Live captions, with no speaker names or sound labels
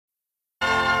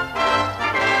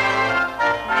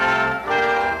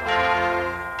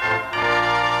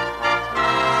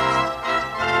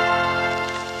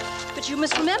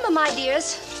my dears.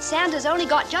 Santa's only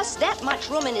got just that much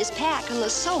room in his pack, and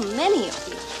there's so many of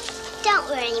you. Don't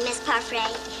worry, Miss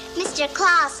Parfait. Mr.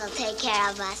 Claus will take care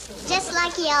of us, just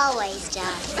like he always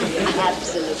does.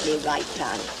 Absolutely right,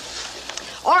 Tony.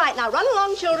 All right, now run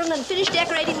along, children, and finish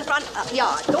decorating the front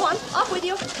yard. Go on, off with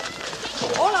you.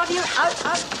 All of you, out.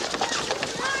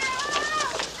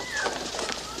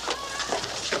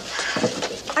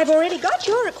 I've already got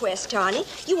your request, Tony.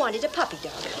 You wanted a puppy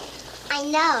dog. I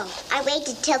know. I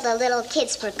waited till the little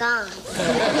kids were gone.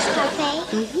 Miss Parfait?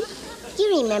 Mm-hmm.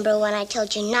 You remember when I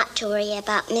told you not to worry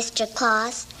about Mr.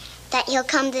 Claus? That he'll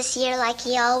come this year like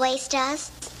he always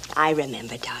does? I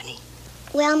remember, Tony.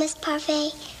 Well, Miss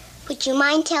Parfait, would you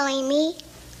mind telling me?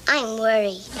 I'm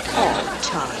worried. Oh,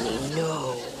 Tony,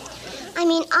 no. I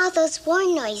mean, all those war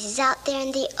noises out there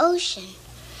in the ocean.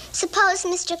 Suppose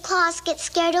Mr. Claus gets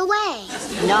scared away.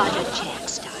 Not a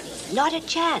chance, Tony. Not a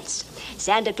chance.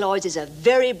 Santa Claus is a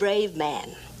very brave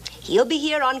man. He'll be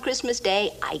here on Christmas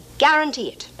Day. I guarantee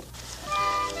it.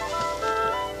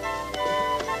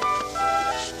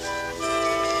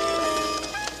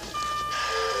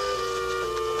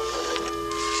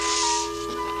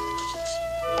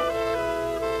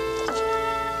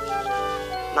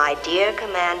 My dear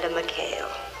Commander McHale,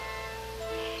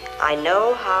 I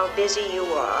know how busy you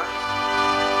are.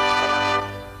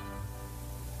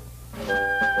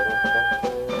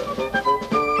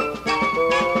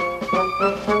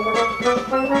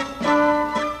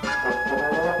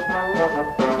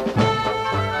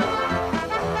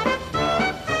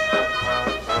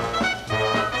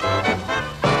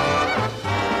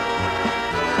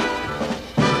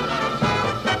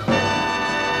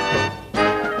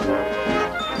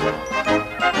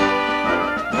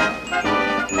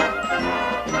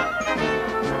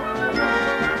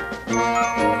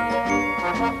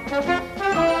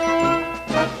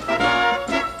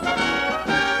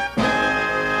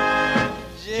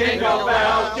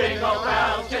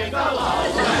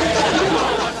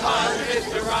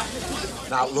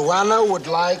 Now, Luana would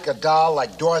like a doll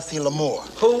like Dorothy Lamour.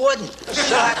 Who wouldn't?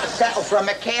 She'll have to settle for a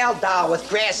McHale doll with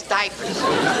grass diapers.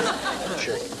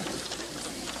 Sure.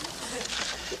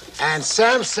 And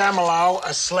Sam Samelow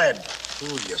a sled.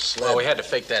 Ooh, your sled. Well, we had to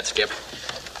fake that, Skip.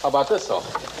 How about this, though?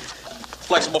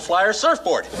 Flexible flyer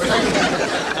surfboard.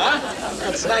 Huh?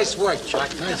 That's nice work, Chuck.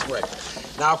 Nice work.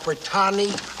 Now for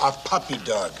Tawny, a puppy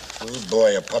dog. Oh,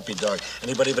 boy, a puppy dog.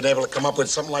 Anybody been able to come up with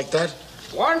something like that?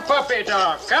 One puppy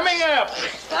dog coming up.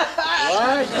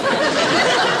 What?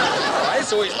 All right,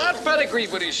 so he's not pedigree,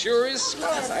 but he sure is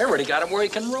smart. I already got him where he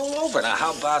can roll over. Now,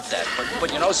 how about that?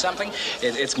 But you know something?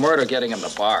 It's murder getting him to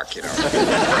bark, you know.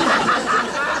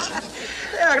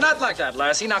 Yeah, not like that,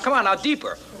 Lassie. Now, come on, now,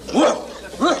 deeper. Whoa.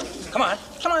 Come on.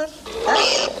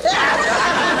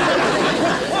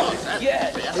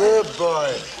 Yeah. Good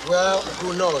boy. Well,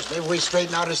 who knows? Maybe we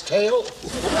straighten out his tail?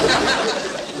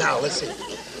 Now, let's see.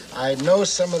 I know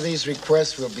some of these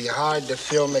requests will be hard to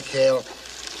fill, McHale,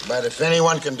 but if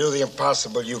anyone can do the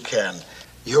impossible, you can.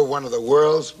 You're one of the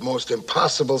world's most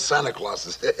impossible Santa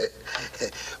Clauses.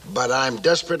 But I'm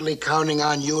desperately counting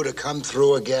on you to come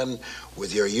through again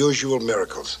with your usual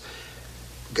miracles.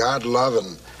 God love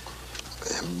and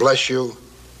bless you,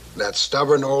 that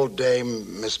stubborn old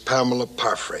dame, Miss Pamela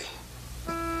Parfait.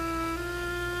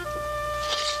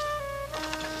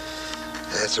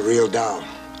 That's a real doll.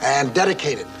 And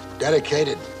dedicated.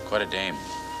 Dedicated. Quite a dame.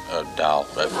 Doll.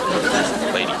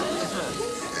 Lady. Yeah,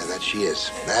 that she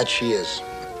is. That she is.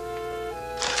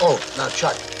 Oh, now,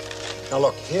 Chuck. Now,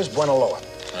 look, here's Buena Loa.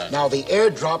 Right. Now, the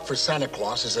airdrop for Santa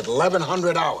Claus is at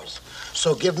 1100 hours.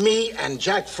 So give me and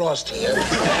Jack Frost here a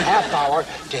half hour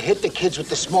to hit the kids with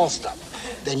the small stuff.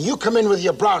 Then you come in with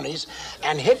your brownies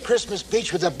and hit Christmas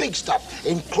Beach with the big stuff,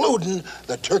 including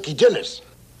the turkey dinners.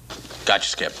 Gotcha,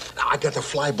 Skip. Now, I got the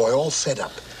flyboy all set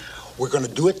up. We're going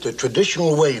to do it the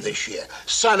traditional way this year.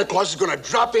 Santa Claus is going to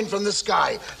drop in from the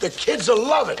sky. The kids will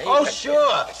love it. Oh,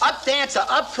 sure. Up dancer,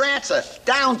 up prancer,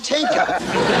 down tinker.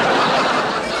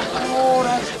 Oh,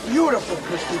 that's beautiful,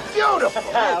 Christy. Beautiful.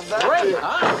 Great,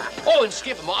 huh? Oh, and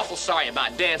Skip, I'm awful sorry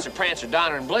about Dancer, Prancer,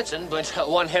 Donner, and Blitzen, but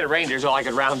one head of reindeer's all I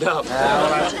could round up. Well,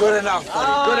 that's good enough,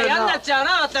 buddy. Good enough.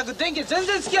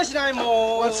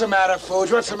 What's the matter,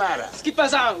 Fuge? What's the matter?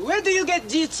 Skipper-san, where do you get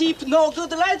these cheap, no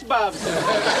good light bulbs?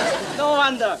 No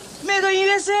wonder. Made in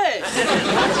USA.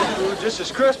 This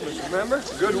is Christmas, remember?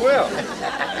 Goodwill.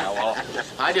 Yeah, well,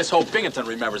 I just hope Binghamton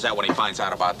remembers that when he finds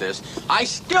out about this. I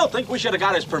still think we should have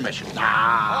got his permission.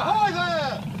 Ahoy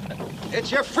there! It's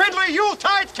your friendly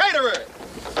Yuletide caterer.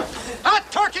 Hot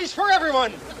turkeys for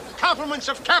everyone. Compliments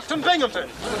of Captain Binghamton.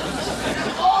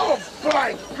 Oh,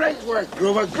 boy. Great work,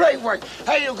 Groover. Great work.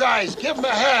 Hey, you guys, give him a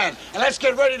hand, and let's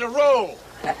get ready to roll.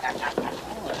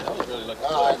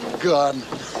 Oh, gone.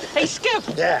 Hey, Skip.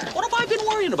 Yeah. What have I been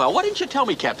worrying about? Why didn't you tell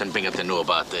me Captain Binghamton knew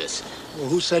about this? Well,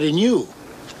 who said he knew?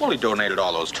 Well, he donated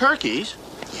all those turkeys.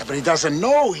 Yeah, but he doesn't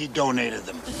know he donated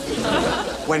them.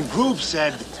 When Groove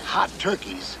said hot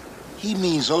turkeys, he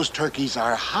means those turkeys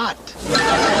are hot.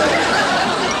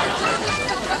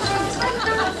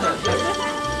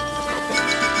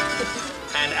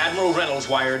 And Admiral Reynolds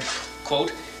wired,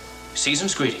 quote,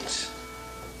 "Season's greetings,"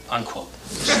 unquote.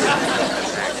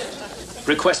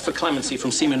 Request for clemency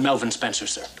from Seaman Melvin Spencer,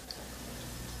 sir.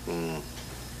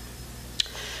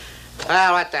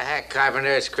 Well, what the heck,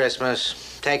 Carpenter? It's Christmas.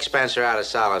 Take Spencer out of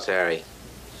solitary.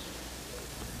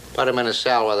 Put him in a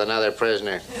cell with another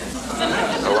prisoner.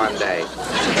 For one day.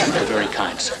 You're very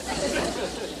kind, sir.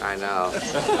 I know.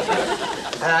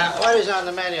 What is on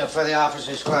the menu for the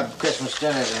Officers Club Christmas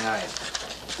dinner tonight?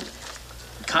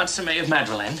 Consommé of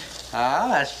Madeleine. Oh,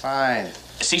 that's fine.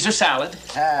 Caesar salad.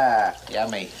 Ah,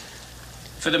 yummy.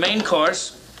 For the main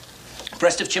course,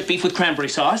 breast of chipped beef with cranberry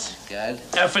sauce. Good.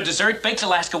 For dessert, baked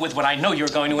Alaska with what I know you're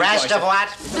going to enjoy. Rest of what?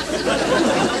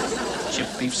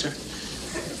 Chipped beef, sir.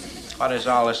 What is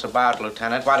all this about,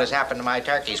 Lieutenant? What has happened to my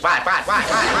turkeys? What?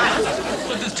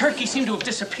 Well, the turkeys seem to have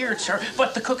disappeared, sir,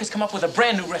 but the cook has come up with a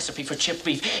brand new recipe for chipped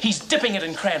beef. He's dipping it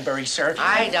in cranberry, sir.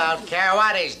 I don't care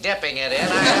what he's dipping it in.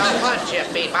 I don't want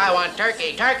chipped beef. I want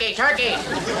turkey.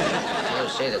 You'll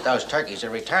see that those turkeys are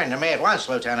returned to me at once,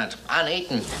 Lieutenant.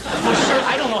 Uneaten. Well, sir,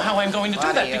 I don't know how I'm going to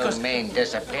do that because... What do you mean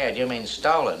disappeared? You mean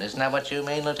stolen. Isn't that what you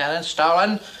mean, Lieutenant?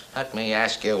 Stolen? Let me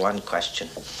ask you one question.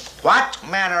 What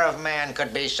manner of man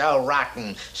could be so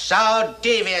rotten, so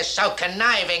devious, so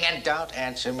conniving, and don't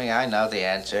answer me. I know the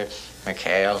answer.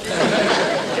 McHale,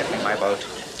 get me my boat.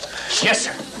 Yes,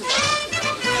 sir.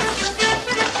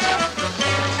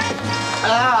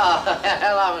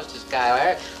 Hello, Mr.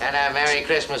 Schuyler, and a Merry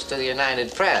Christmas to the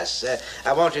United Press.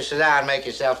 Won't you sit down and make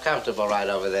yourself comfortable right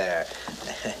over there?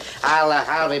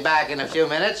 I'll be back in a few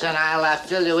minutes, and I'll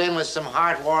fill you in with some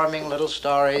heartwarming little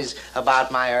stories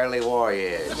about my early war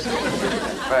years.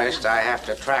 First, I have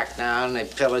to track down the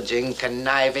pillaging,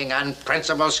 conniving,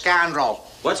 unprincipled scoundrel.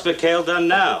 What's McHale done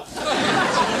now?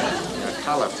 Your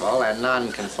colorful and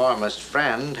nonconformist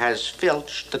friend has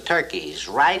filched the turkeys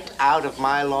right out of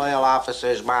my loyal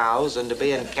officers' mouths, and to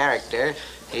be in character,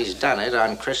 he's done it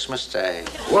on Christmas Day.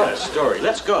 What a story.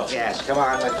 Let's go. Yes, come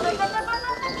on with me.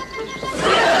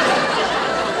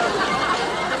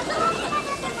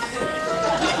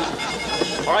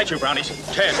 All right, you brownies.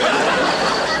 10.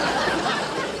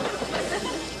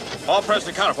 All present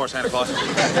and counted for, Santa Claus.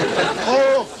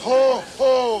 Ho, ho,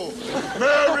 ho!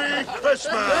 Merry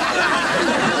Christmas!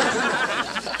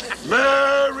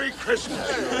 Merry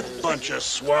Christmas, bunch of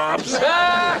swabs.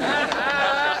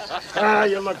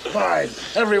 You look fine.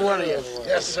 Every one of you.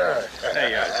 Yes, sir.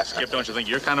 Hey, Skip, don't you think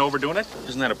you're kind of overdoing it?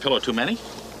 Isn't that a pillow too many?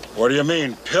 What do you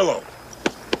mean, pillow?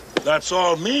 That's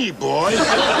all me, boy.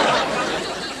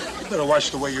 You better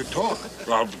watch the way you talk,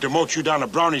 or I'll demote you down to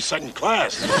Brownie second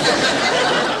class.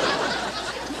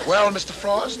 Well, Mr.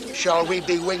 Frost, shall we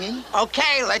be winging?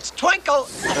 Okay, let's twinkle.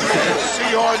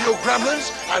 See all you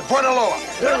gremlins at Buenaloa.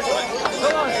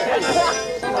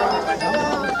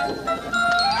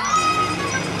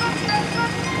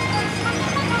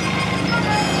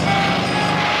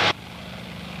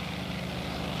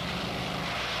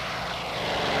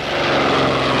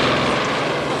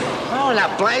 Oh, the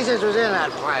blazes was in that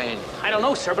plane. I don't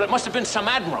know, sir, but it must have been some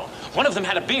admiral. One of them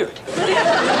had a beard.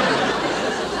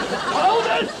 Hold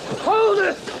it! Hold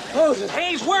it! Hold it!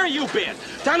 Hayes, where you been?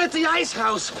 Down at the ice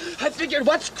house. I figured,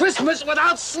 what's Christmas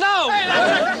without snow? Hey,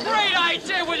 that's a great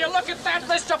idea. Will you look at that,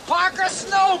 Mr. Parker?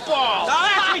 Snowball. Now,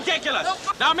 that's ridiculous.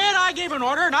 Now, man, I gave an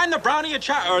order, and I'm the brownie in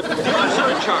charge, or the officer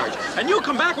in charge. And you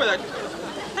come back with a...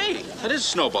 Hey, that is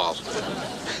snowballs.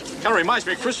 Kind of reminds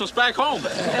me of Christmas back home.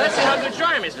 Let's see how good your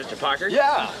arm is, Mr. Parker.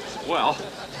 Yeah. Well...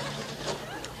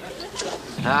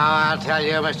 Now, I'll tell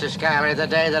you, Mr. Schuyler, the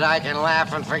day that I can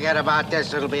laugh and forget about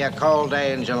this, it'll be a cold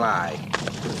day in July.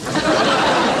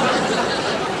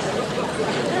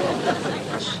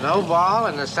 A snowball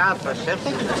in the South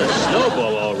Pacific? It's a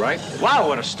snowball, all right. Wow,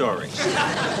 what a story.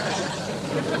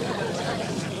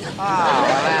 Oh,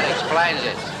 well, that explains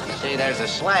it. See, there's a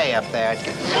sleigh up there.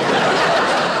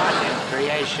 What in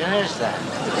creation is that?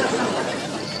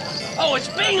 Oh, it's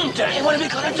Binghamton. Hey, what are we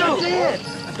going to do?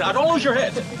 Now, don't lose your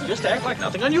head. Just act like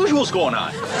nothing unusual's going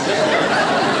on.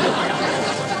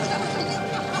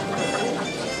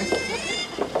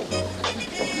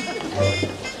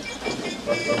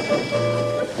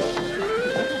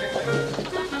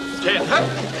 Ten.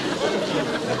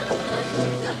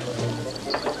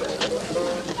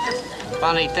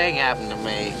 Funny thing happened to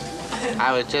me.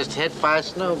 I was just hit by a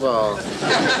snowball.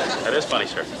 That is funny,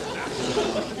 sir.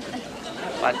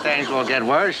 But things will get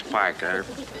worse, Parker.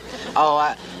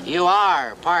 Oh, you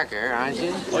are Parker, aren't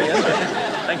you? Oh, yes, sir.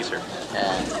 Thank you, sir.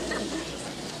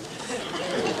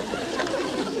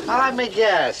 Well, let me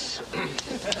guess.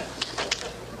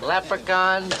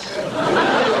 Leprechauns?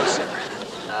 No, sir.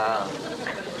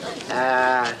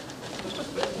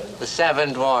 The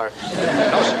Seven Dwarfs.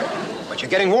 No, sir. But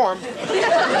you're getting warm.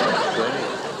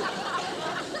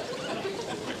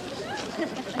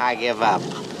 I give up.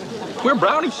 We're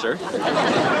brownies, sir.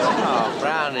 Oh,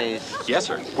 brownies. Yes,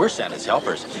 sir. We're Santa's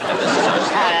helpers. And this is our...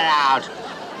 Cut it out.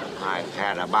 I've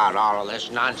had about all of this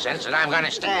nonsense and I'm going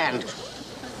to stand.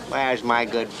 Where's my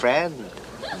good friend,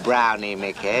 Brownie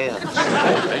McHale's?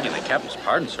 Begging the captain's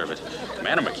pardon, sir, but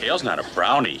Commander McHale's not a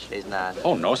brownie. He's not.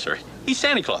 Oh, no, sir. He's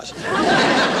Santa Claus.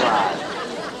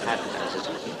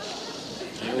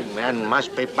 You men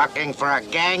must be bucking for a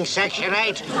gang, Section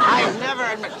 8. I've never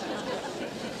admit...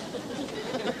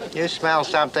 You smell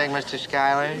something, Mr.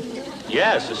 Schuyler?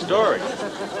 Yes, a story.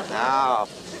 No,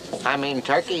 I mean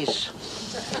turkeys.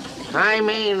 I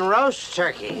mean roast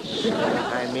turkeys.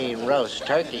 I mean roast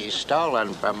turkeys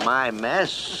stolen from my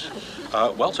mess.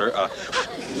 Well, sir,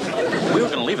 we were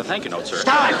going to leave a thank you note, sir.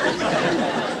 Stop it!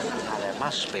 Now, there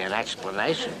must be an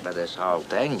explanation for this whole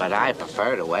thing, but I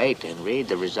prefer to wait and read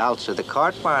the results of the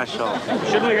court-martial.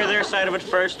 Shouldn't we hear their side of it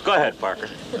first? Go ahead, Parker.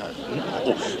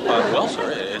 Well,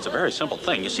 sir, it's a very simple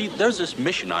thing. You see, there's this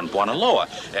mission on Bwana Loa,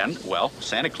 and, well,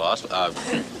 Santa Claus,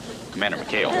 Commander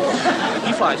McHale,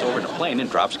 he flies over in a plane and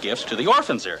drops gifts to the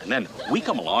orphans there, and then we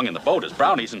come along in the boat as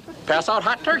brownies and pass out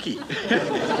hot turkey.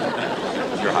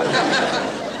 Your hot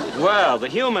turkey. Well, the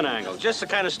human angle, just the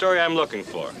kind of story I'm looking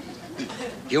for.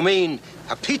 You mean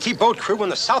a PT boat crew in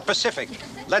the South Pacific,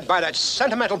 led by that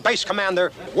sentimental base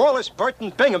commander, Wallace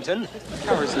Burton Binghamton.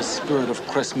 Carries the spirit of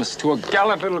Christmas to a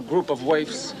gallant little group of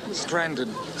waifs stranded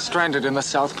in the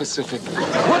South Pacific.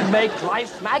 Would make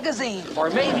Life magazine, or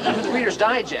maybe even Reader's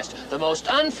Digest, the most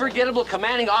unforgettable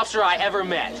commanding officer I ever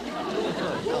met.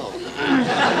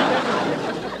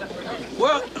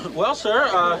 Well, sir,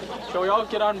 shall we all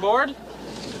get on board?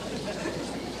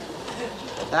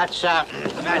 That's a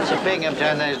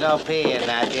Binghamton. There's no P in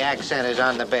that. The accent is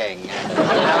on the Bing.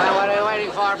 Now, what are you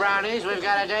waiting for, brownies? We've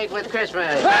got a date with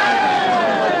Christmas.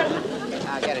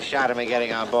 Now, get a shot of me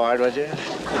getting on board, would you?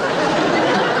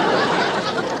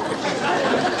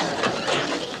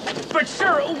 But,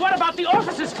 sir, what about the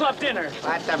Officers Club dinner?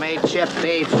 Let them eat chipped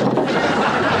beef.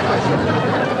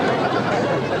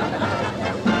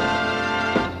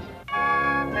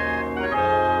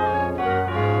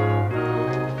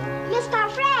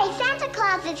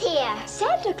 Is here.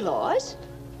 Santa Claus?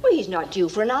 Well, he's not due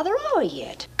for another hour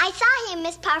yet. I saw him,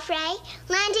 Miss Parfrey,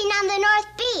 landing on the North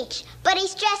Beach, but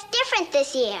he's dressed different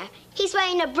this year. He's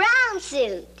wearing a brown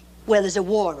suit. Well, there's a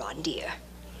war on, dear.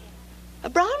 A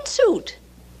brown suit?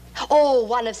 Oh,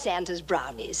 one of Santa's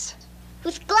brownies.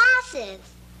 With glasses.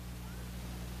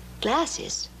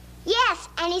 Glasses? Yes,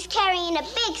 and he's carrying a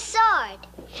big sword.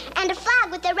 And a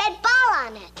flag with a red ball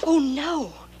on it. Oh,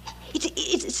 no.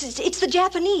 It's the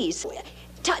Japanese.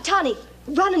 Tani,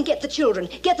 run and get the children.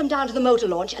 Get them down to the motor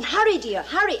launch. And hurry, dear,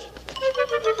 hurry.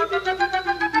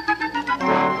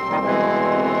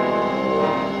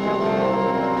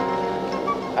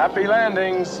 Happy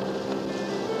landings.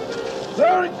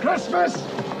 Merry Christmas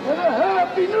and a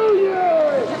Happy New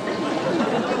Year!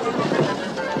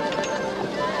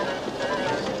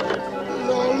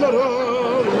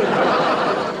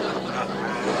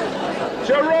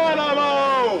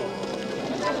 Geronimo!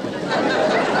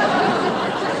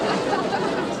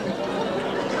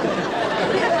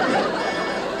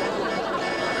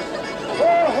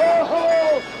 Ho, ho,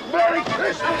 ho! Merry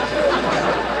Christmas!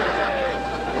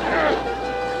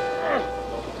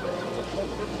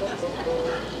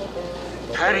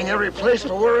 Patting every place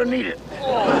for where I need it.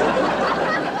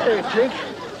 Hey, Tink.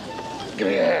 Give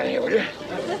me a hand here, will you?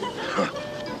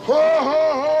 Ho,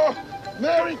 ho, ho!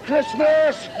 Merry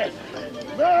Christmas!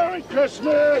 Merry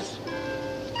Christmas!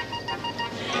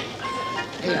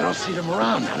 Hey, I don't see them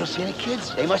around. I don't see any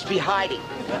kids. They must be hiding.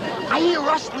 I hear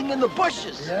rustling in the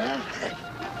bushes. Yeah?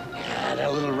 Yeah, they're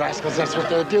little rascals. That's what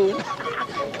they're doing.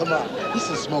 Come on. Let's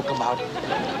just smoke them out.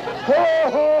 Ho,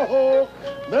 ho, ho!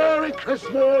 Merry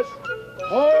Christmas!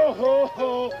 Ho, ho,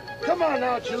 ho! Come on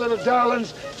out, you little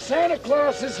darlings. Santa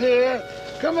Claus is here.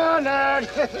 Come on out.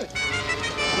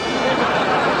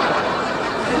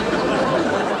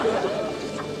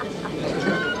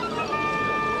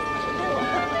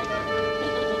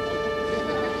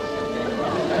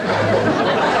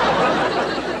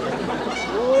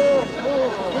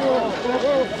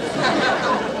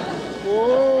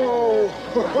 Whoa!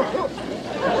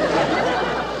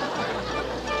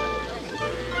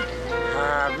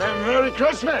 Merry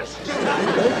Christmas.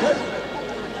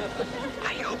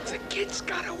 I hope the kids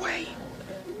got away.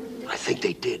 I think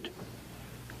they did.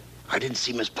 I didn't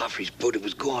see Miss Puffy's boot. It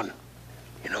was gone.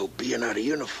 You know, being out of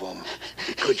uniform,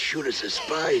 they could shoot us as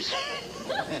spies.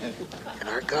 And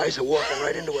our guys are walking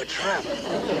right into a trap.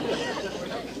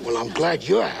 Well, I'm glad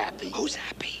you're happy. Who's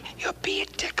happy? Your beard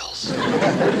tickles.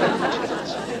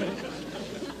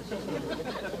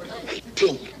 Hey,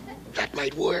 Tink, that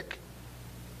might work.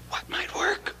 What might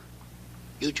work?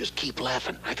 You just keep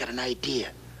laughing. I got an idea.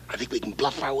 I think we can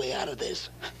bluff our way out of this.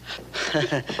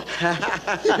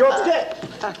 You're upstairs.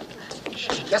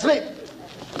 That's me.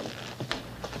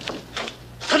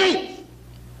 Cookie!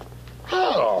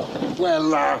 Oh, well,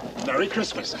 Merry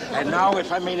Christmas. And now,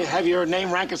 if I may have your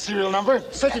name, rank, and serial number?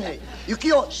 Certainly.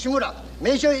 Yukio Shimura,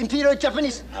 Major Imperial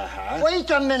Japanese.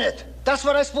 Wait a minute. That's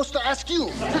what I'm supposed to ask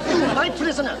you. You, my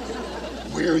prisoner.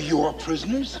 We're your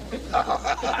prisoners?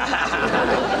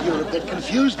 You're a bit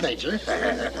confused, Major.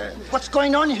 What's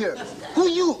going on here? Who are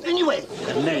you, anyway?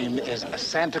 The name is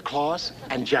Santa Claus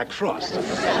and Jack Frost.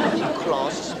 Santa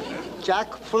Claus,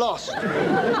 Jack Frost.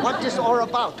 What is all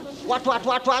about? What?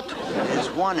 There's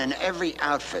one in every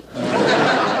outfit.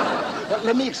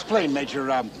 Let me explain, Major.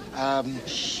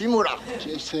 Shimura.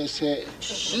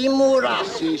 Shimura.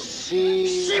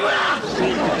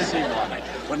 Shimura.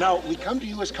 Well, now, we come to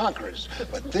you as conquerors,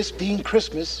 but this being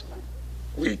Christmas,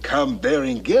 we come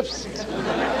bearing gifts.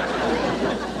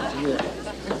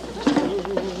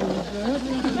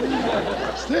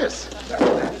 What's this?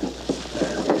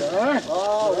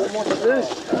 Oh, what's this?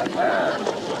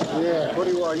 Yeah, what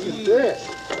do you want? Eat this.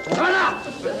 Turn up!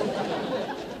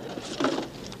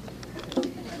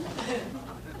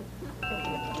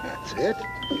 That's it.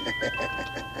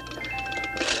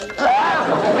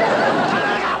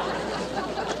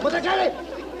 But I got it!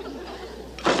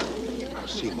 Now,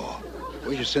 Seymour,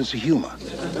 where's your sense of humor?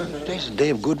 Today's a day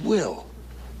of goodwill.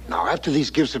 Now, after these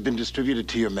gifts have been distributed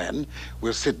to your men,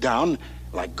 we'll sit down,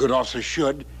 like good officers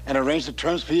should, and arrange the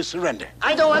terms for your surrender.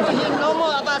 I don't want to hear no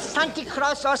more about Santa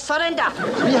Claus or surrender.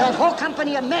 We have whole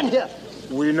company of men here.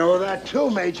 We know that too,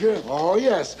 Major. Oh,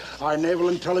 yes. Our naval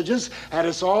intelligence had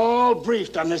us all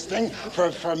briefed on this thing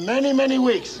for many, many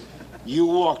weeks. You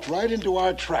walked right into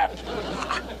our trap.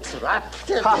 Trap?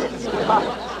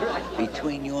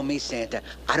 Between you and me, Santa,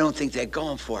 I don't think they're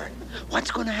going for it.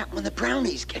 What's going to happen when the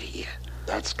brownies get here?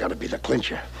 That's got to be the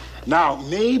clincher. Now,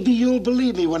 maybe you'll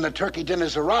believe me when the turkey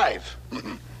dinners arrive.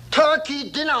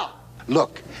 Turkey dinner!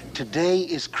 Look, today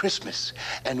is Christmas,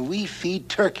 and we feed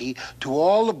turkey to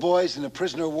all the boys in the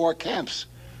prisoner of war camps.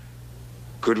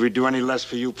 Could we do any less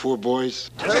for you poor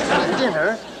boys? Turkey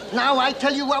dinner? Now I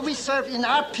tell you what we serve in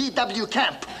our PW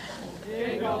camp.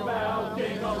 Jingle bell,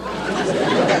 jingle bell.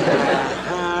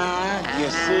 You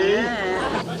see?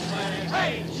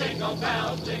 Hey, jingle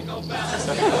bell, jingle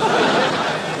bell.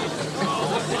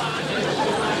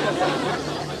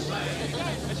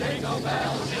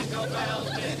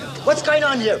 What's going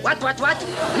on here? What?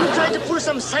 You trying to pull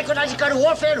some psychological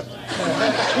warfare?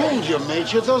 I told you,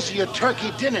 Major, those are your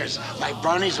turkey dinners. My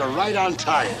brownies are right on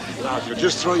time. Now, if you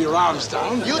just throw your arms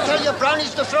down... You tell your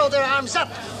brownies to throw their arms up.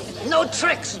 No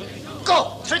tricks.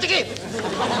 Go, try the game.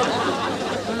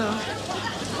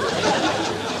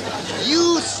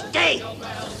 You stay.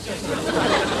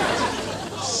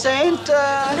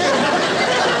 Santa.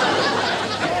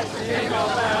 Jingle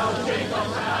bells,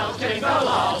 jingle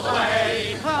all the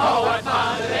way. Oh, what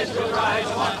fun it is to ride in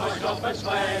one horse open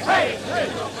sleigh. Hey,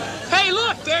 Hey,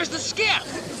 look, there's the skiff.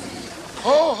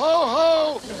 Ho, ho,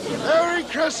 ho! Merry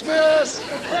Christmas!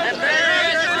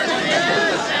 Merry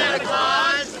Christmas, Santa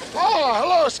Claus! Oh,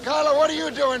 hello, Scarlet. What are you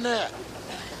doing there?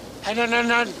 And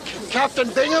Captain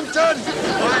Binghamton?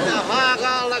 Wanted to hog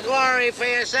all the glory for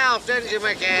yourself, didn't you,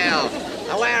 McHale?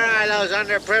 Now, where are those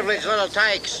underprivileged little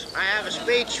tykes? I have a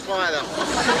speech for them.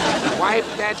 Wipe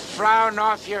that frown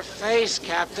off your face,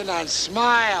 Captain, and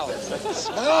smile.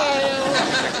 Smile.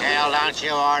 McHale, don't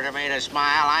you order me to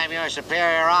smile. I'm your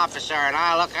superior officer, and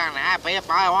I look unhappy if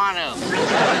I want to.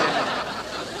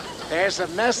 There's a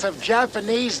mess of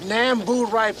Japanese Nambu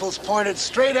rifles pointed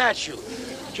straight at you.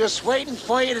 Just waiting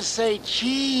for you to say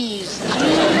cheese.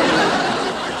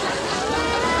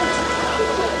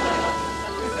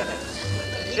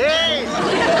 Cheese!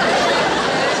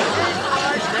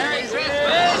 Merry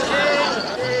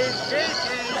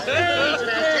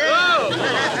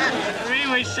You mean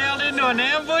we sailed into an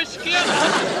ambush, Skip?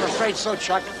 I'm afraid so,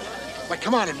 Chuck. But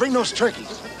come on and bring those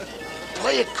turkeys.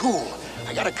 Play it cool.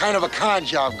 I got a kind of a con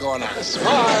job going on. Smile.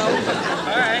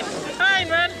 All right. Fine,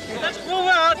 man. Let's move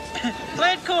out.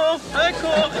 Play it cool. Play it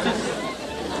cool.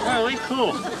 Really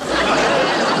cool.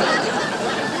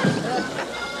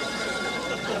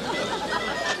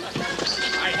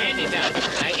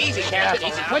 Easy, Captain,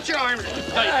 easy. Put your arms.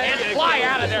 Fly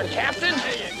out of there, Captain.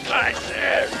 Right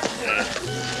there.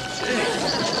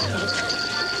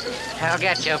 I'll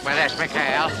get you for this,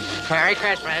 McHale. Merry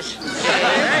Christmas.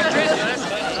 Merry Christmas.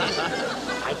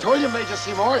 I told you, Major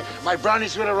Seymour, my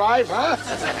brownies would arrive, huh?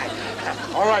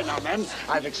 All right now, men.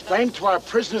 I've explained to our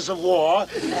prisoners of war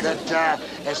that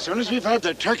as soon as we've had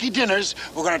their turkey dinners,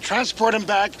 we're going to transport them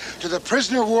back to the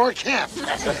prisoner of war camp.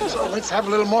 So let's have a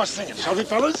little more singing, shall we,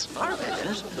 fellas? All right,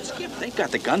 dinners. But Skip, they've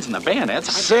got the guns and the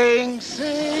bayonets. Sing,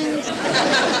 sing.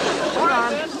 All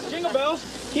right, jingle bells.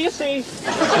 Kissy.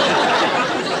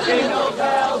 Jingle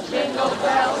bells, jingle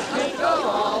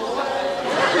all the way.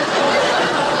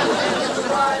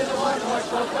 Ride the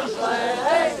one-horse open sleigh.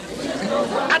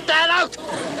 Cut that out!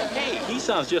 Hey, he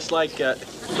sounds just like,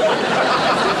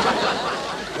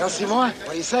 Well, Seymour,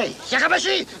 what do you say?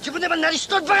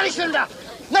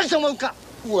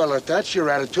 Well, if that's your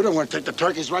attitude, I'm going to take the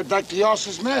turkeys right back to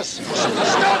Yoss's mess.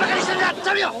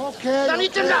 Okay.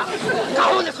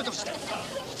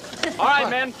 All right,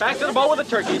 men, back to the boat with the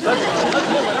turkeys. Let's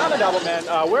move it on the double, man.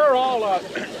 We're all,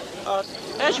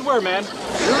 as you were, man.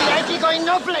 You Yankee going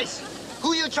no place.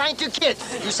 Who you trying to kid?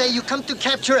 You say you come to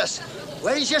capture us.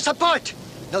 Where is your support?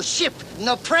 No ship,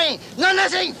 no plane, no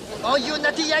nothing. Oh, you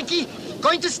nutty Yankee,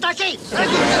 going to stockade.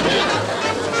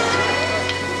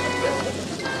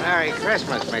 Merry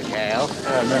Christmas, McHale.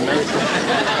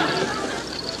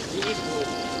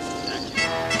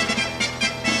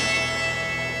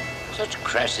 Such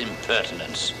crass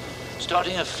impertinence.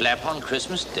 Starting a flap on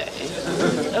Christmas Day?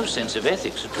 No sense of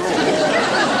ethics at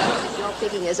all. Your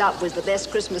picking us up was the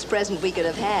best Christmas present we could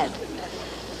have had.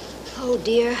 Oh,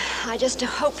 dear. I just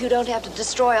hope you don't have to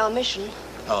destroy our mission.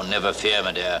 Oh, never fear,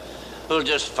 my dear. We'll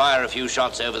just fire a few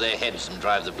shots over their heads and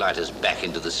drive the blighters back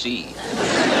into the sea.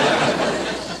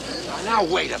 Now,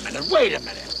 wait a minute.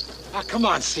 Now, come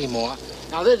on, Seymour.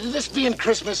 Now, this being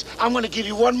Christmas, I'm going to give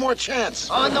you one more chance.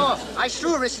 Oh, no. I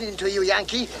sure listening to you,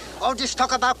 Yankee. All this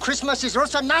talk about Christmas is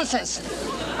also nonsense.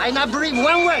 I not believe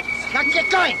one word. Now get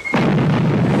going.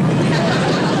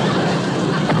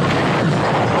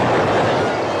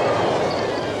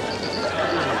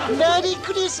 Merry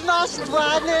Christmas,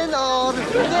 one and all.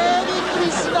 Merry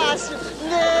Christmas.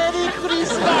 Merry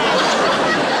Christmas.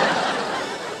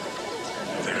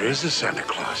 There is a Santa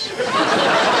Claus.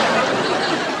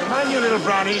 Come on, you little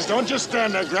brownies. Don't just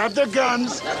stand there. Grab their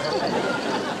guns.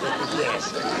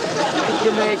 Yes. Thank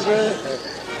you, Major.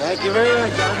 Thank you very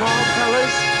much. Come on,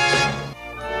 fellas.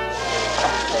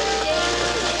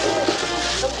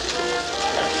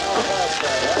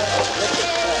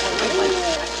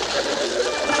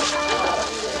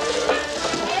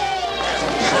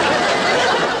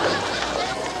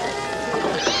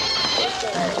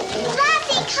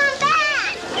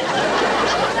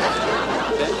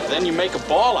 Then you make a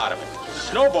ball out of it.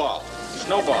 Snowball.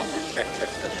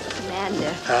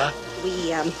 Commander. Huh?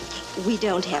 We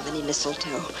don't have any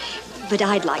mistletoe, but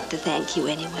I'd like to thank you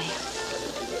anyway.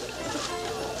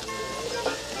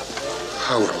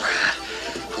 Oh,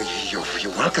 well,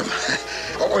 you're welcome.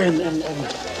 Oh,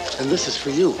 and this is for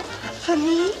you. For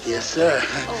me? Yes, sir.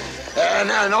 Oh.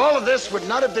 And all of this would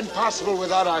not have been possible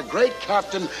without our great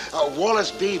captain,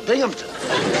 Wallace B. Binghamton.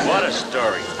 What a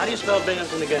story. How do you spell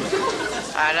Binghamton again?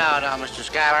 I don't know, Mr.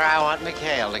 Schuyler. I want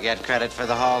McHale to get credit for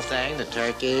the whole thing. The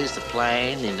turkeys, the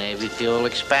plane, the Navy fuel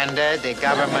expended, the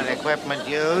government equipment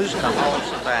used, the whole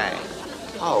shebang.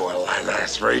 Oh, well,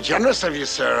 that's very generous of you,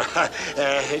 sir.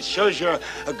 It shows you're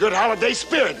a good holiday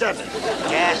spirit, doesn't it?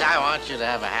 Yes, I want you to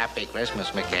have a happy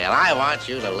Christmas, McHale. I want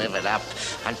you to live it up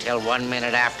until 1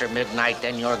 minute after midnight,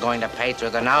 then you're going to pay through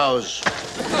the nose.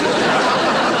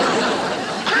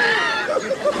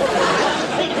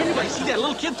 Hey, anybody see that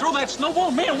little kid throw that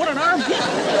snowball? Man, what an arm hit.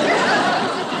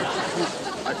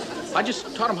 I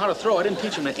just taught him how to throw. I didn't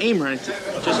teach him to aim or anything.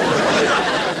 Just...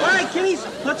 All right, kiddies,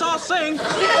 let's all sing.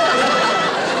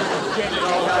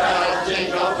 Jingle bells,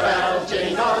 jingle bells,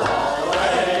 jingle all the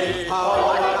way. Oh,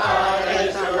 what fun it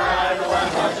is to ride a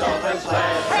one-horse open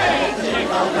sleigh. Hey!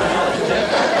 Jingle bells,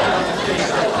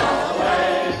 jingle all the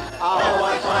way. Oh,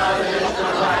 what fun it is to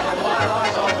ride a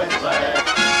one-horse open sleigh.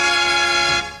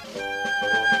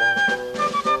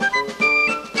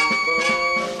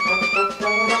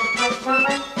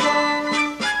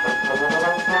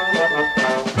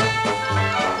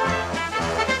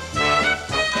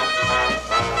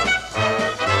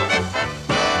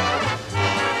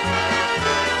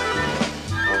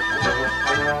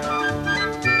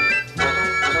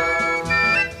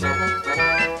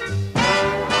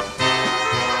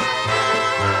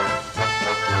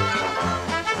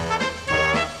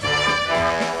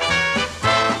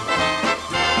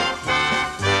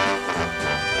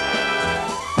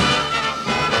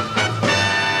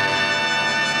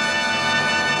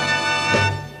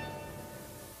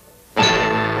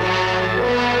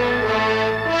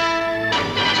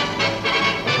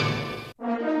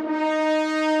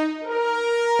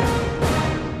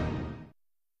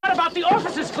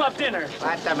 Breakfast Club dinner.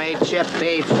 Let them eat chip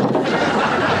beef.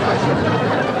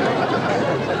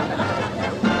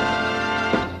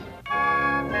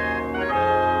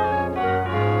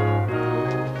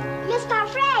 Miss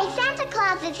Parfait, Santa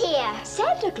Claus is here.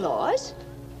 Santa Claus?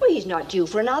 Well, he's not due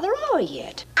for another hour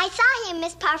yet. I saw him,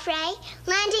 Miss Parfait,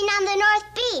 landing on the North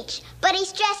Beach, but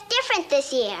he's dressed different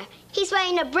this year. He's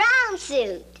wearing a brown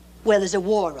suit. Well, there's a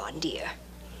war on, dear.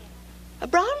 A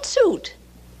brown suit.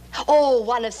 Oh,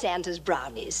 one of Santa's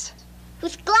brownies.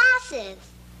 With glasses.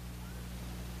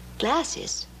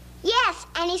 Glasses? Yes,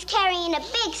 and he's carrying a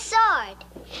big sword.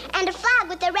 And a flag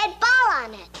with a red ball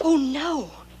on it. Oh,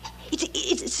 no.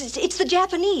 It's the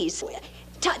Japanese.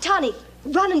 Tani,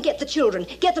 run and get the children.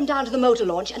 Get them down to the motor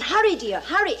launch. And hurry, dear,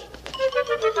 hurry.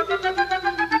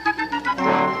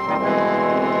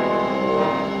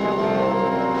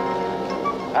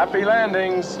 Happy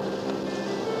landings.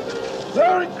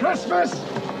 Merry Christmas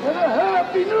and a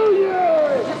Happy New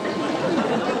Year!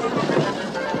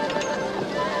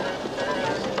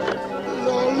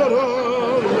 La, la, la,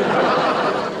 la.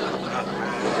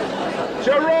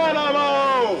 Geronimo!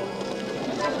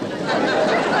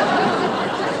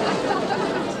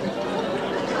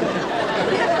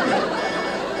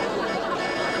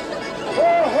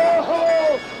 Ho, ho, ho!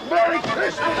 Merry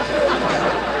Christmas!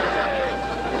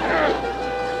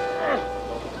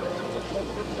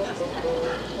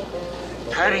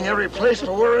 Hiding every place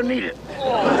but where I need it.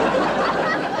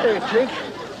 Hey, Tink.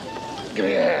 Give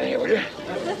me a hand here, will you?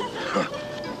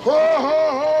 Ho,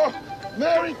 ho, ho!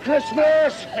 Merry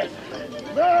Christmas!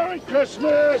 Merry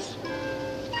Christmas!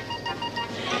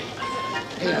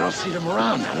 Hey, I don't see them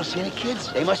around. I don't see any kids.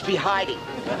 They must be hiding.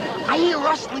 I hear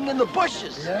rustling in the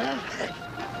bushes. Yeah?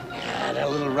 Yeah, they're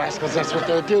little rascals. That's what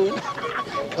they're doing.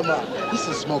 Come on. This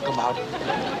will smoke them out.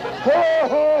 Ho,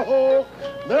 ho, ho!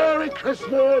 Merry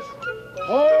Christmas!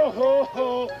 Ho, ho,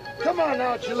 ho! Come on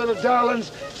out, you little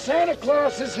darlings. Santa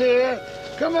Claus is here.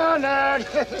 Come on out.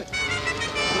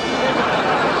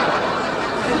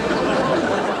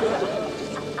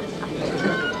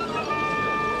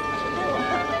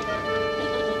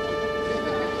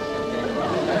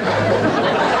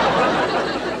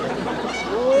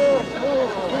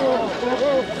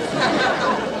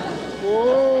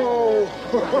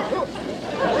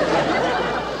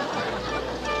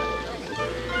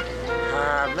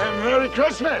 Merry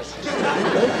Christmas!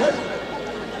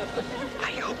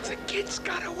 I hope the kids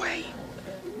got away.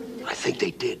 I think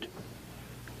they did.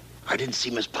 I didn't see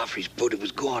Miss Puffrey's boot. It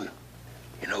was gone.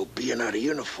 You know, being out of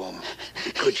uniform,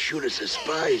 they could shoot us as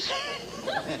spies.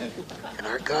 And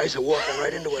our guys are walking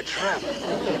right into a trap.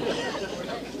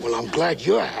 Well, I'm glad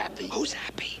you're happy. Who's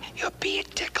happy? Your beard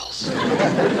tickles.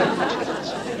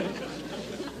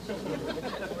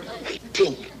 Hey,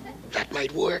 Tink, that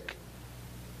might work.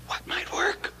 What might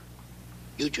work?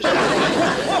 You just...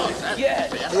 Yeah.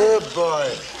 Good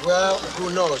boy. Well, who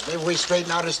knows? Maybe we straighten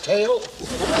out his tail?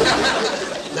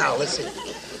 Now, listen.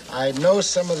 I know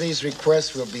some of these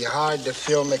requests will be hard to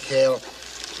fill, McHale,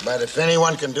 but if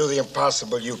anyone can do the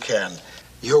impossible, you can.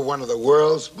 You're one of the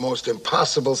world's most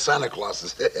impossible Santa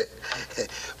Clauses.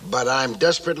 But I'm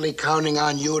desperately counting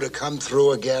on you to come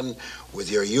through again with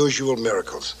your usual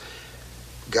miracles.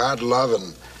 God love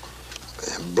and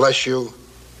bless you,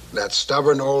 that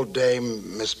stubborn old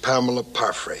dame, Miss Pamela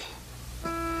Parfrey.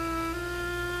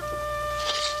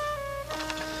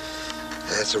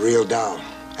 That's a real doll.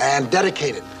 And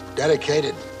dedicated.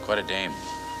 Dedicated. Quite a dame.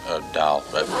 Doll.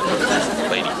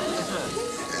 Lady.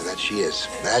 Yeah, that she is.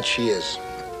 That she is.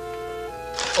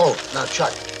 Oh, now,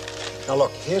 Chuck. Now,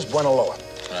 look, here's Buena Loa.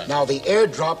 Right. Now, the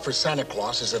airdrop for Santa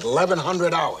Claus is at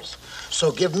 1100 hours.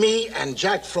 So give me and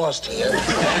Jack Frost here a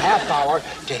half hour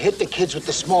to hit the kids with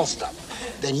the small stuff.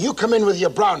 Then you come in with your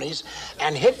brownies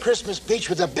and hit Christmas Beach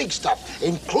with the big stuff,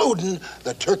 including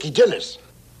the turkey dinners.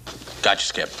 Gotcha,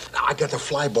 Skip. Now, I got the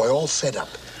flyboy all set up.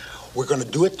 We're going to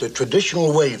do it the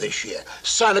traditional way this year.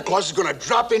 Santa Claus is going to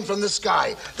drop in from the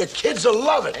sky. The kids will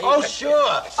love it. Oh,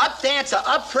 sure. Up dancer,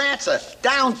 up prancer,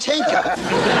 down tinker.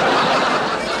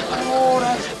 Oh,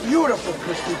 that's beautiful,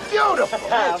 Christy. Beautiful.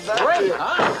 That's great,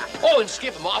 huh? Oh, and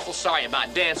Skip, I'm awful sorry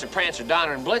about Dancer, Prancer,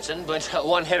 Donner, and Blitzen, but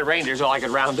one head of reindeer's all I could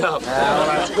round up. Well,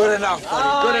 that's good enough,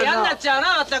 buddy. Good enough.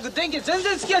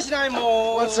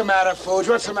 What's the matter, Fuge?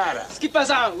 What's the matter?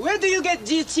 Skipper-san, where do you get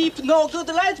these cheap, no good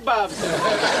light bulbs?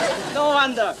 No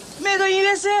wonder. Made in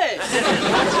USA.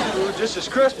 This is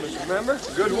Christmas, remember?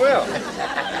 Goodwill.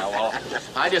 Yeah, well,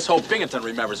 I just hope Binghamton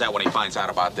remembers that when he finds out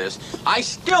about this. I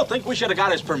still think we should have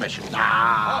got his permission.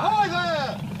 Ahoy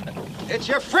there! It's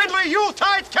your friendly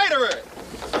Yuletide caterer.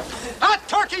 Hot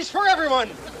turkeys for everyone.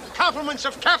 Compliments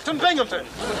of Captain Binghamton.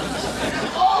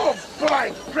 Oh,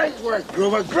 boy, great work,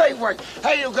 Gruber, great work.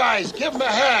 Hey, you guys, give him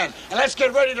a hand, and let's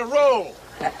get ready to roll.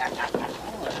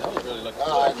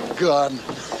 Oh, God.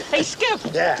 Hey, Skip.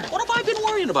 Yeah? What have I been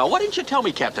worrying about? Why didn't you tell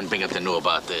me Captain Binghamton knew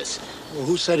about this? Well,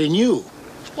 who said he knew?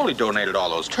 Well, he donated all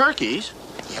those turkeys.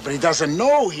 Yeah, but he doesn't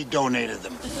know he donated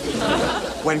them.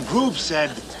 When Groob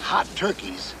said hot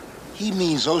turkeys, he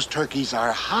means those turkeys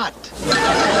are hot.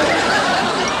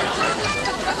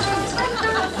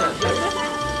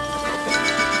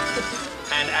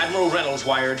 And Admiral Reynolds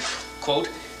wired, quote,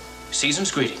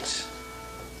 "Season's greetings,"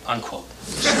 unquote.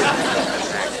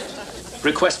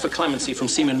 Request for clemency from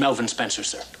Seaman Melvin Spencer,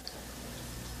 sir.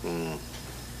 Well,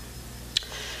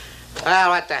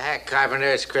 what the heck, Carpenter?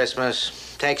 It's Christmas.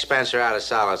 Take Spencer out of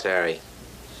solitary.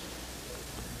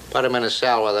 Put him in a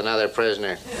cell with another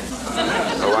prisoner.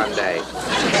 For one day.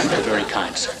 You're very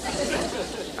kind, sir.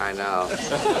 I know.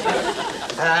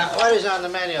 What is on the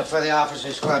menu for the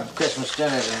Officers Club Christmas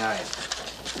dinner tonight?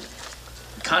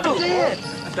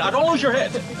 Now, don't lose your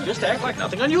head. Just act like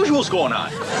nothing unusual's going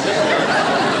on.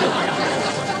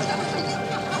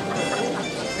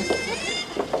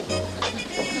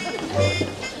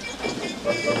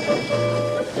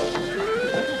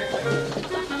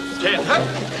 Ted, huh?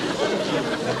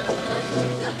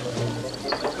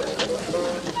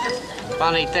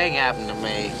 Funny thing happened to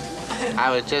me.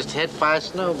 I was just hit by a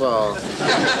snowball.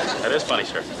 That is funny,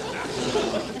 sir.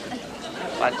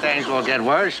 But things will get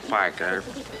worse, Parker.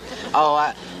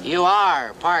 Oh, you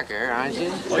are Parker, aren't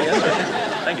you? Oh, yes, sir.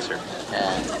 Thank you, sir.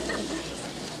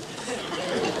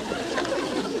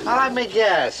 Well, let me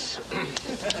guess.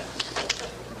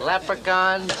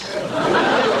 Leprechauns?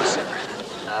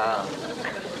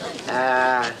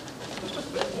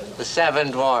 The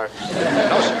Seven Dwarfs.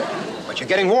 No, sir. But you're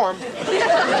getting warm.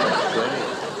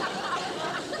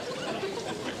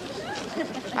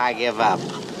 I give up.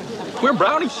 We're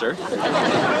brownies, sir.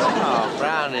 Oh,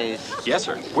 brownies. Yes,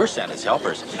 sir. We're Santa's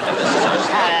helpers. And this is our...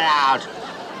 Cut it out.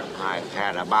 I've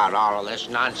had about all of this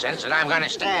nonsense and I'm gonna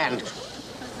stand.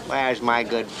 Where's my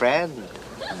good friend,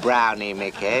 Brownie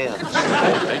McHale?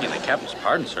 Oh, begging the captain's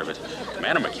pardon, sir, but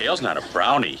Commander McHale's not a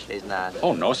brownie. He's not.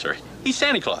 Oh, no, sir. He's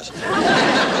Santa Claus.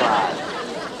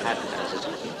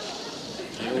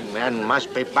 You men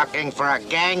must be bucking for a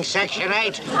gang, Section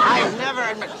 8. I've never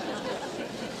admit...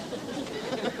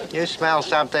 You smell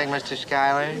something, Mr.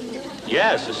 Schuyler?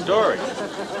 Yes, a story.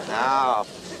 No,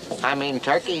 I mean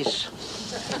turkeys.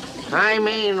 I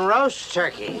mean roast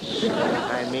turkeys.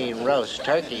 I mean roast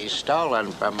turkeys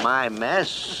stolen from my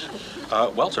mess.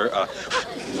 Well, sir,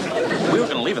 we were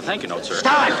going to leave a thank you note, sir.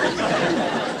 Stop it!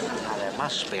 Now, there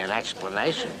must be an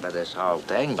explanation for this whole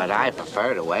thing, but I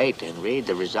prefer to wait and read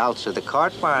the results of the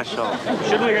court-martial.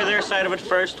 Shouldn't we hear their side of it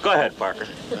first? Go ahead, Parker.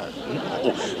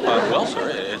 Well, sir,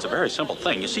 it's a very simple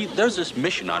thing. You see, there's this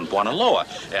mission on Loa,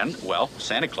 and, well,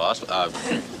 Santa Claus,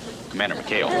 Commander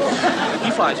McHale,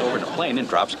 he flies over in a plane and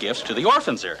drops gifts to the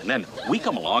orphans there, and then we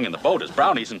come along in the boat as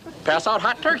brownies and pass out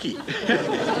hot turkey.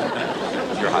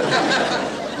 You're hot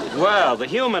turkey. Well, the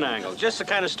human angle, just the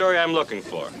kind of story I'm looking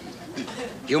for.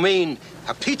 You mean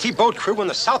a PT boat crew in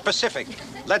the South Pacific,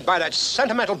 led by that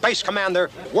sentimental base commander,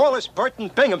 Wallace Burton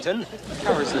Binghamton?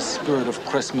 Carries the spirit of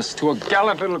Christmas to a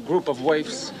gallant little group of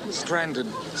waifs stranded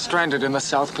in the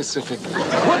South Pacific.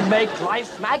 Would make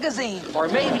Life magazine, or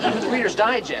maybe even Reader's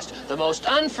Digest, the most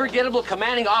unforgettable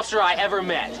commanding officer I ever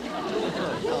met.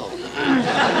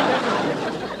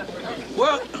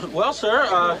 Well, sir,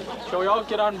 shall we all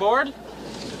get on board?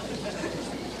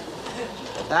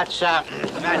 That's a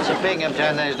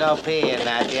Binghamton. There's no P in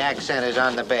that. The accent is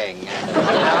on the Bing.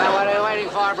 Now, what are you waiting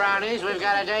for, brownies? We've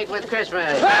got a date with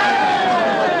Christmas.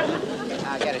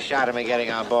 Now, get a shot of me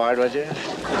getting on board, would you?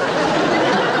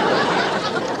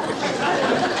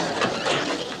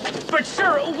 But,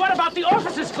 sir, what about the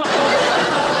Officers Club?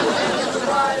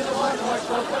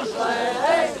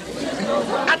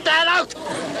 Cut that out!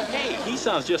 Hey, he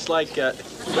sounds just like,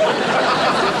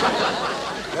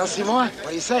 Well, Seymour, what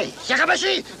do you say?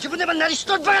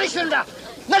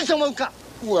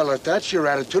 Well, if that's your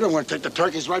attitude, I'm going to take the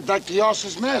turkeys right back to the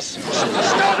officer's mess.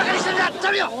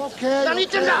 Okay.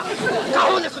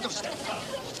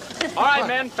 all right,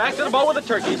 men, back to the boat with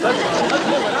the turkeys. Let's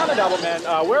move it on the double, man.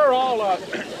 We're all,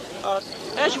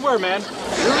 as you were, man.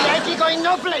 You Yankee going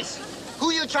no place.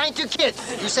 Who you trying to kid?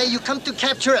 You say you come to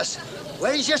capture us.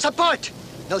 Where is your support?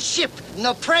 No ship,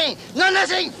 no plane, no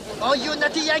nothing. Oh, you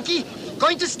nutty Yankee,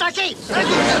 going to stockade.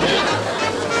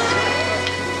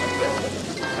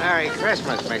 Merry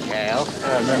Christmas, McHale.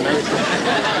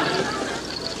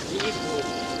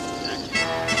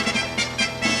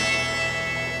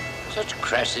 Such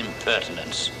crass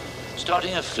impertinence.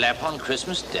 Starting a flap on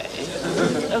Christmas Day?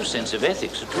 No sense of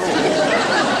ethics at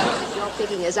all. Your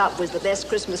picking us up was the best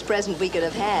Christmas present we could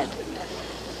have had.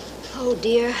 Oh,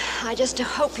 dear. I just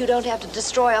hope you don't have to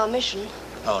destroy our mission.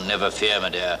 Oh, never fear, my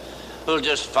dear. We'll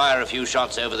just fire a few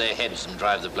shots over their heads and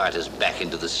drive the blighters back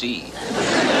into the sea.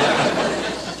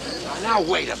 Now,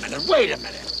 wait a minute.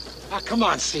 Now, come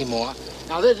on, Seymour.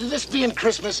 Now, this being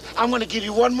Christmas, I'm going to give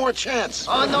you one more chance.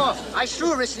 Oh, no. I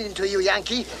sure listening to you,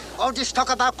 Yankee. All this talk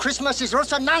about Christmas is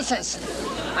also nonsense.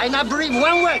 I not believe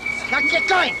one word. Now get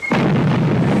going.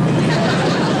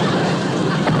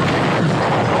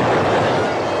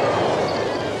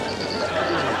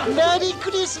 Merry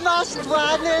Christmas,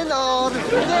 one and all.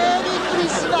 Merry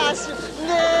Christmas.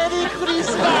 Merry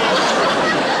Christmas.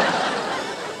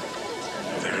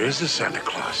 There is a Santa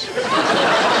Claus.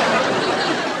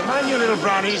 Come on, you little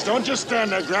brownies. Don't just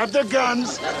stand there. Grab their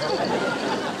guns.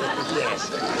 Yes.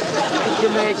 Thank you,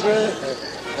 Major.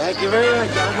 Thank you very much.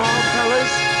 Come on,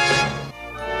 fellas.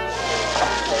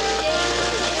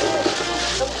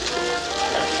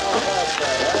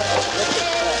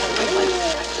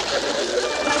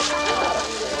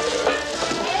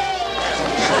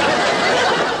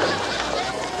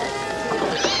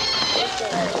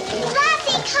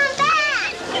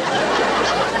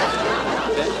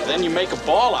 Then you make a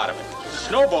ball out of it.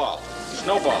 Snowball.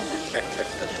 Snowball.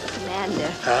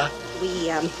 Commander. Huh?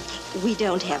 We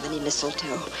don't have any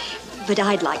mistletoe, but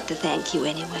I'd like to thank you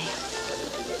anyway.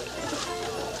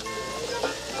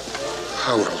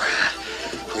 Oh,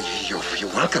 well, you're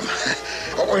welcome.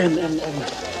 Oh,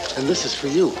 and this is for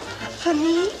you. For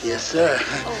me? Yes, sir.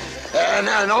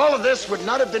 And all of this would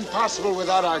not have been possible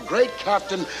without our great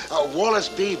captain, Wallace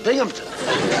B. Binghamton.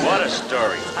 What a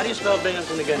story. How do you spell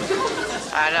Binghamton again?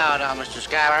 No, Mr.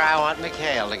 Schuyler. I want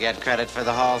McHale to get credit for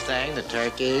the whole thing. The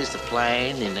turkeys, the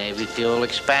plane, the Navy fuel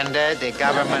expended, the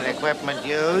government equipment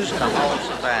used, the whole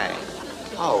shebang.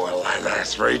 Oh, well,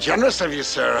 that's very generous of you,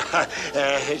 sir.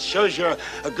 It shows you're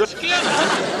a good...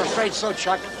 I'm afraid so,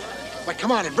 Chuck. But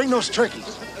come on and bring those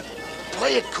turkeys.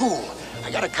 Play it cool. I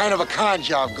got a kind of a con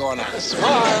job going on.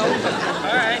 Smile.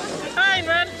 All right. Fine,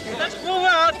 man. Let's move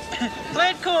out.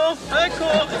 Play it cool. Play it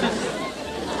cool.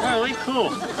 Really cool.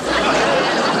 All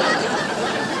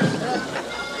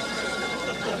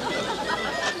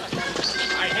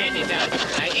right, hand it down.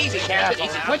 Easy, Captain.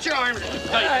 Easy. Put your arms.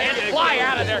 Fly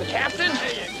out of there, Captain.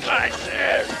 Right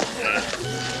there.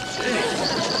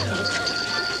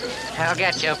 I'll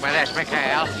get you for this,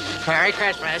 McHale. Merry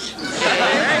Christmas.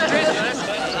 Merry Christmas.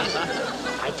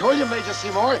 I told you, Major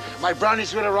Seymour, my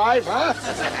brownies would arrive, huh?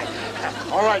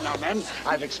 All right, now, men,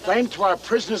 I've explained to our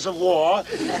prisoners of war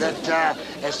that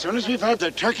as soon as we've had their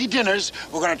turkey dinners,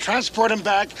 we're going to transport them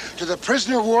back to the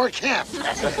prisoner of war camp.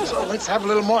 So let's have a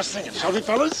little more singing, shall we,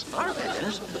 fellas? All right,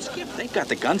 let's skip. They've got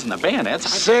the guns and the bayonets.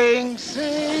 Sing.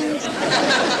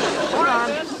 Hold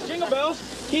on. Jingle bells.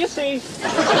 Here, see.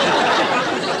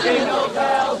 Jingle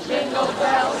bells, jingle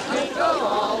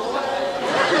all the way.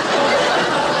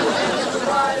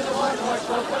 Ride the one-horse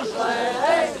open sleigh.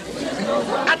 Hey,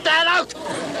 Cut that out!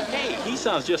 Hey, he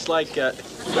sounds just like, Well,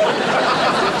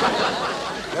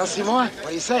 Seymour, what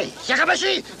do you say? やかまし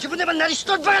い自分でも何し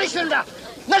とるばかりしてるんだ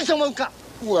何と思うか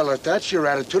Well, if that's your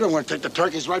attitude, I'm going to take the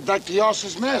turkeys right back to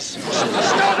Yoss's mess. 人を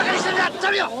バカにしてるんだ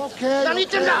ダメよ Okay. 何言っ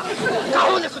てんだ過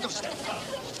方なことして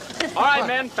all right,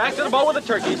 men, back to the boat with the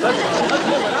turkeys. Let's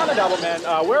move it on the double, man.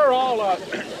 We're all,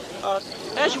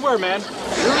 as you were, man.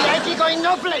 You Yankee going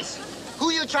no place. Who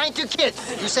you trying to kid?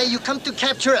 You say you come to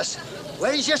capture us.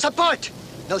 Where is your support?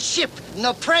 No ship,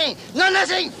 no plane, no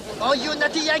nothing. All you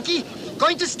nutty Yankee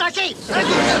going to stockade.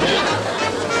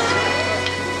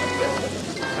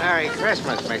 Merry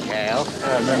Christmas, McHale.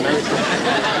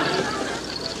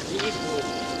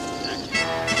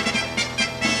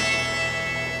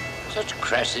 Such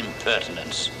crass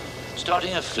impertinence.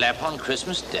 Starting a flap on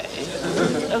Christmas Day?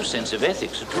 No sense of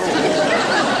ethics at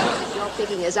all. Your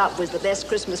picking us up was the best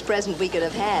Christmas present we could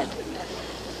have had.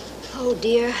 Oh,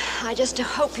 dear. I just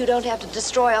hope you don't have to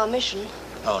destroy our mission.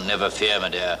 Oh, never fear, my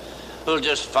dear. We'll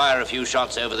just fire a few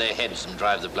shots over their heads and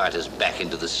drive the blighters back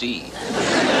into the sea.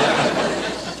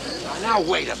 Now,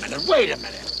 wait a minute.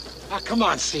 Now, come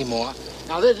on, Seymour.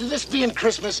 Now, this being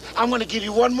Christmas, I'm going to give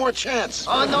you one more chance.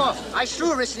 Oh, no. I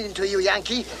sure listening to you,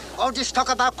 Yankee. All this talk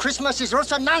about Christmas is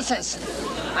also nonsense.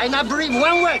 I not believe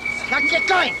one word. Now get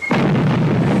going.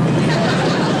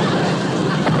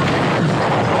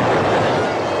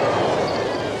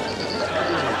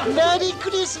 Merry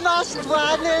Christmas,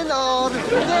 one and all.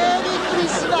 Merry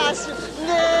Christmas.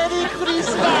 Merry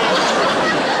Christmas.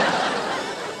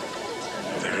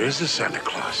 There is a Santa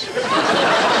Claus.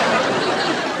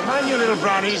 Come on, on, you little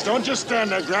brownies. Don't just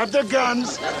stand there. Grab their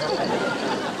guns.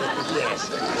 Yes.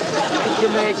 Thank you,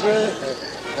 Major.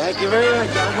 Thank you very much.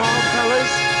 Come on,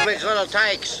 fellas. These little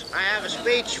tykes. I have a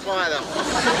speech for them.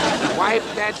 Wipe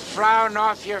that frown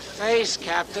off your face,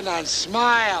 Captain, and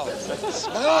smile.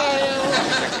 Smile.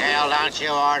 McHale, don't you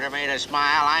order me to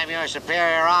smile. I'm your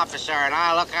superior officer, and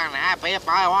I look unhappy if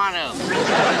I want to.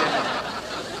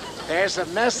 There's a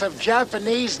mess of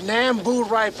Japanese Nambu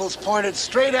rifles pointed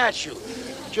straight at you.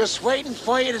 Just waiting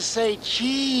for you to say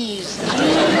cheese.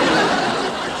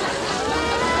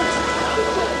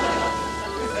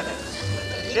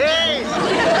 Cheese!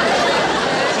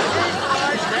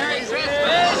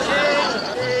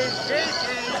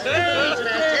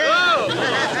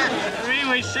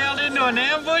 We sailed into an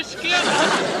ambush, Skip?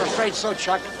 I'm afraid so,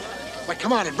 Chuck. But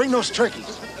come on and bring those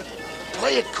turkeys.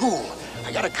 Play it cool.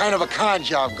 I got a kind of a con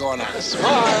job going on. Smile.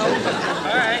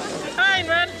 All right. Fine,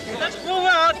 man. Let's move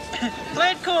out.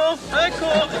 Play it cool. Play it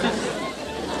cool.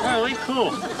 Oh, we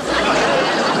cool.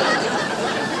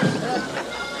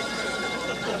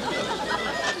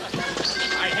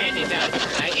 Handy now.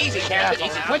 Easy, Captain.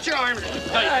 Easy. Put your arms.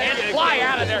 Fly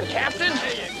out of there, Captain.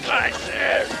 Right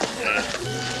there.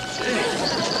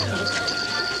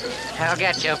 I'll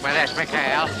get you for this,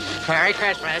 McHale. Merry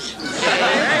Christmas.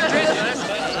 Merry Christmas.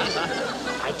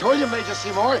 I told you, Major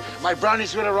Seymour, my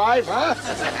brownies would arrive, huh?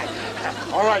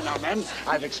 All right, now, men,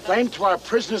 I've explained to our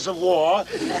prisoners of war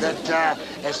that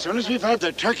as soon as we've had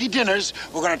their turkey dinners,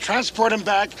 we're going to transport them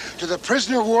back to the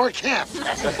prisoner of war camp.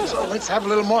 So let's have a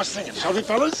little more singing, shall we,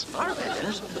 fellas? Our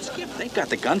dinners? But Skip, they've got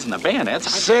the guns and the bayonets.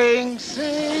 Sing,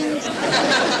 sing.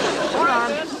 Hold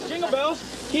on. Jingle bells.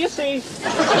 Here, see.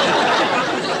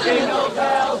 Jingle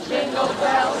bells, jingle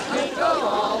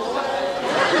all the way.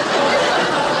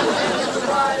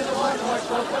 Ride the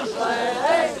one-horse open sleigh.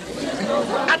 Hey, jingle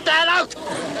bells. Cut that out!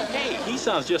 Hey, he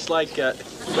sounds just like,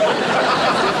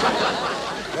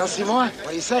 Well, Seymour, what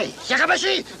do you say?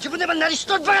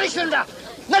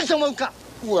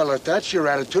 Well, if that's your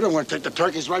attitude, I'm going to take the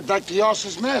turkeys right back to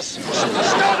Yoss's mess.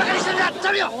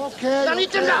 Okay.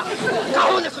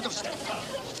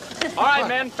 all right,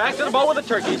 men, back to the boat with the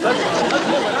turkeys. Let's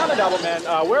move it on the double, man.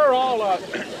 We're all,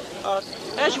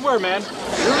 as you were, man.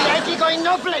 You Yankee going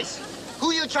no place.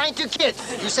 Who you trying to kid?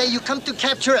 You say you come to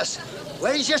capture us.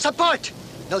 Where is your support?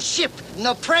 No ship,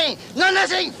 no plane, no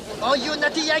nothing. All you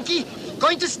nutty Yankee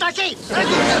going to stockade.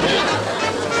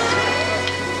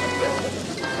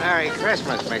 Merry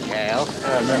Christmas, McHale.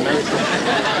 Merry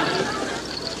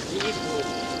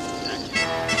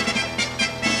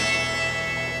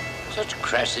Such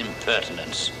crass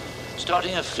impertinence.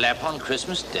 Starting a flap on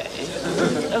Christmas Day?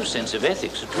 No sense of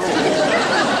ethics at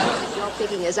all. Your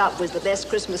picking us up was the best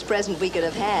Christmas present we could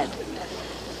have had.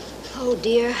 Oh,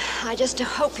 dear. I just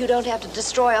hope you don't have to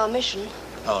destroy our mission.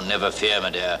 Oh, never fear, my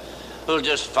dear. We'll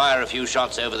just fire a few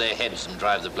shots over their heads and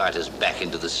drive the blighters back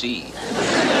into the sea.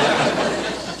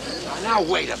 Now,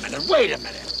 wait a minute.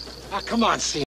 Now, come on, Seymour.